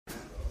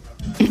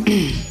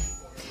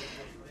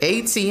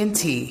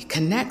AT&T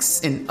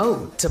connects an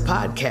ode to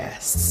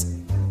podcasts.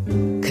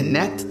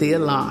 Connect the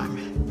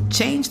alarm.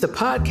 Change the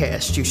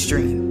podcast you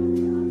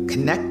stream.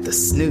 Connect the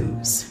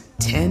snooze.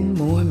 10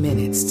 more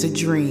minutes to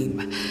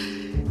dream.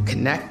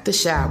 Connect the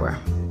shower.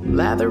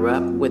 Lather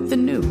up with the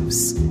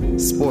news.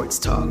 Sports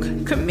talk,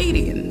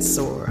 comedians,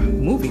 or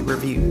movie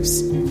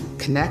reviews.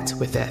 Connect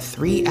with that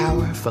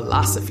 3-hour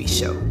philosophy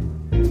show.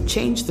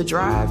 Change the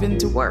drive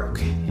into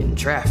work in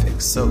traffic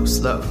so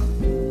slow.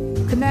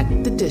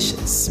 Connect the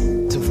dishes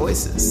to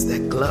voices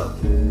that glow.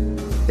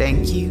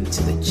 Thank you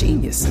to the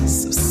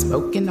geniuses of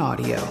spoken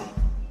audio.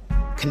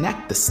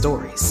 Connect the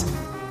stories.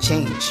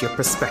 Change your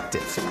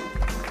perspective.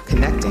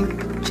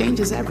 Connecting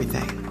changes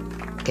everything.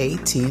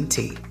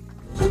 AT&T.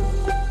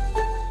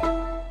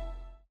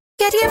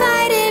 Get your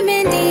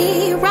vitamin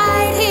D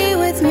right here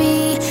with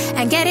me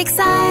and get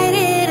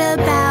excited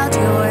about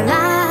your life.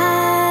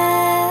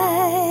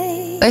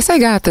 They say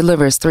God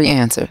delivers 3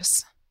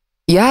 answers.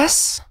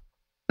 Yes,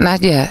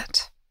 not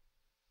yet.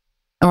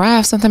 Or I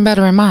have something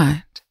better in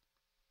mind.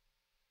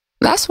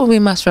 That's what we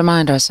must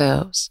remind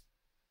ourselves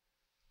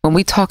when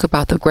we talk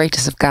about the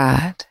greatness of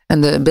God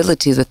and the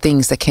ability of the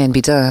things that can be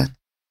done.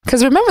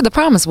 Because remember, the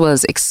promise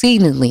was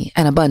exceedingly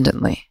and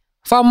abundantly,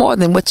 far more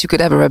than what you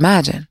could ever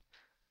imagine.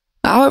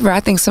 However,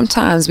 I think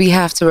sometimes we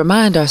have to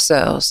remind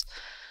ourselves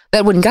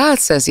that when God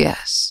says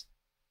yes,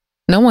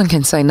 no one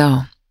can say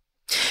no.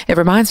 It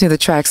reminds me of the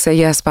track Say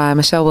Yes by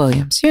Michelle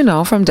Williams,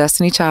 from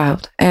Destiny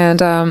Child.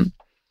 And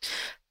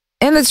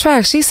in the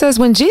track, she says,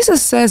 when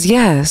Jesus says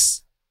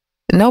yes,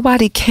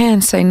 nobody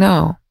can say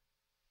no.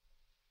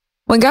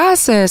 When God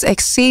says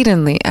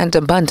exceedingly and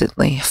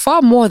abundantly,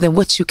 far more than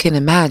what you can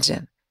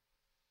imagine,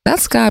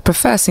 that's God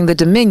professing the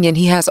dominion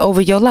he has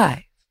over your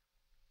life.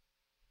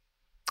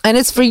 And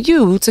it's for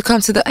you to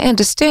come to the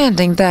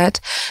understanding that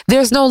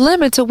there's no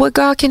limit to what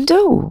God can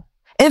do.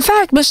 In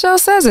fact, Michelle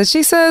says it.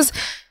 She says,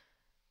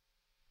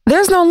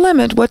 there's no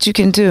limit what you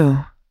can do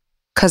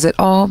because it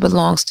all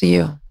belongs to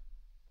you.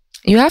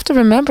 You have to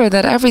remember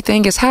that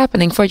everything is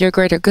happening for your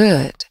greater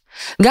good.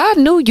 God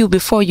knew you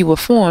before you were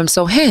formed,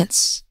 so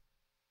hence,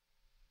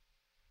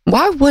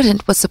 why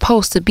wouldn't what's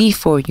supposed to be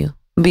for you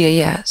be a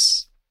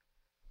yes?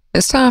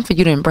 It's time for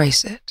you to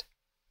embrace it.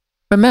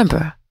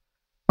 Remember,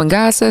 when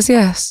God says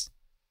yes,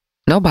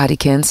 nobody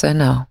can say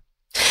no.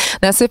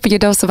 That's it for your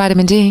dose of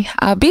vitamin D.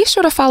 Be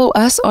sure to follow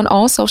us on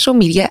all social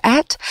media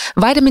at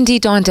Vitamin D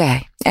Dawn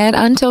Day. And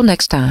until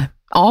next time,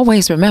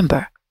 always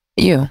remember,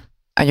 you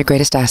are your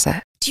greatest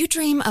asset. Do you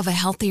dream of a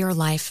healthier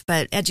life,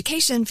 but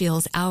education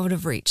feels out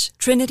of reach?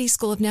 Trinity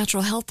School of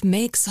Natural Health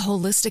makes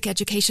holistic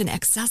education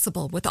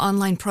accessible with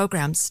online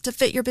programs to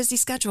fit your busy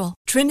schedule.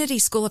 Trinity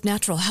School of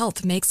Natural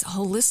Health makes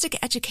holistic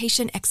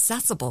education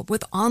accessible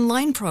with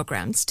online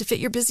programs to fit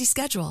your busy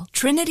schedule.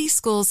 Trinity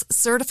School's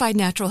Certified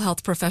Natural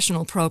Health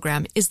Professional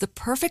Program is the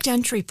perfect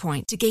entry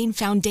point to gain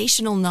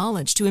foundational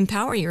knowledge to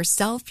empower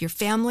yourself, your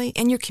family,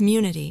 and your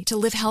community to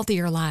live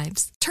healthier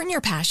lives. Turn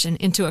your passion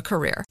into a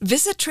career.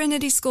 Visit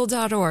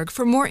trinityschool.org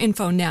for more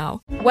info now.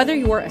 Whether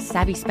you're a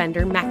savvy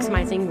spender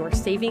maximizing your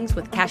savings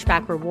with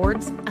cashback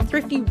rewards, a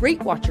thrifty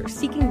rate watcher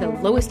seeking the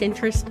lowest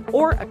interest,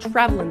 or a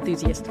travel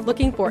enthusiast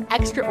looking for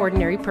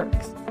extraordinary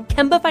perks,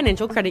 Kemba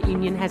Financial Credit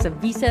Union has a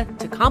visa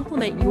to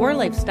complement your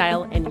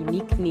lifestyle and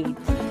unique needs.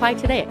 Apply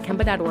today at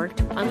Kemba.org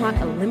to unlock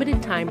a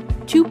limited time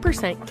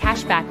 2%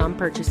 cash back on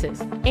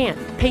purchases and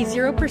pay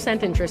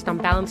 0% interest on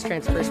balance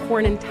transfers for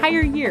an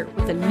entire year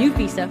with a new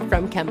visa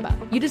from Kemba.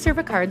 You deserve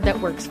a card that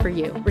works for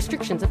you.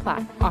 Restrictions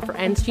apply. Offer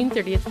ends June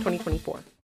 30th, 2024.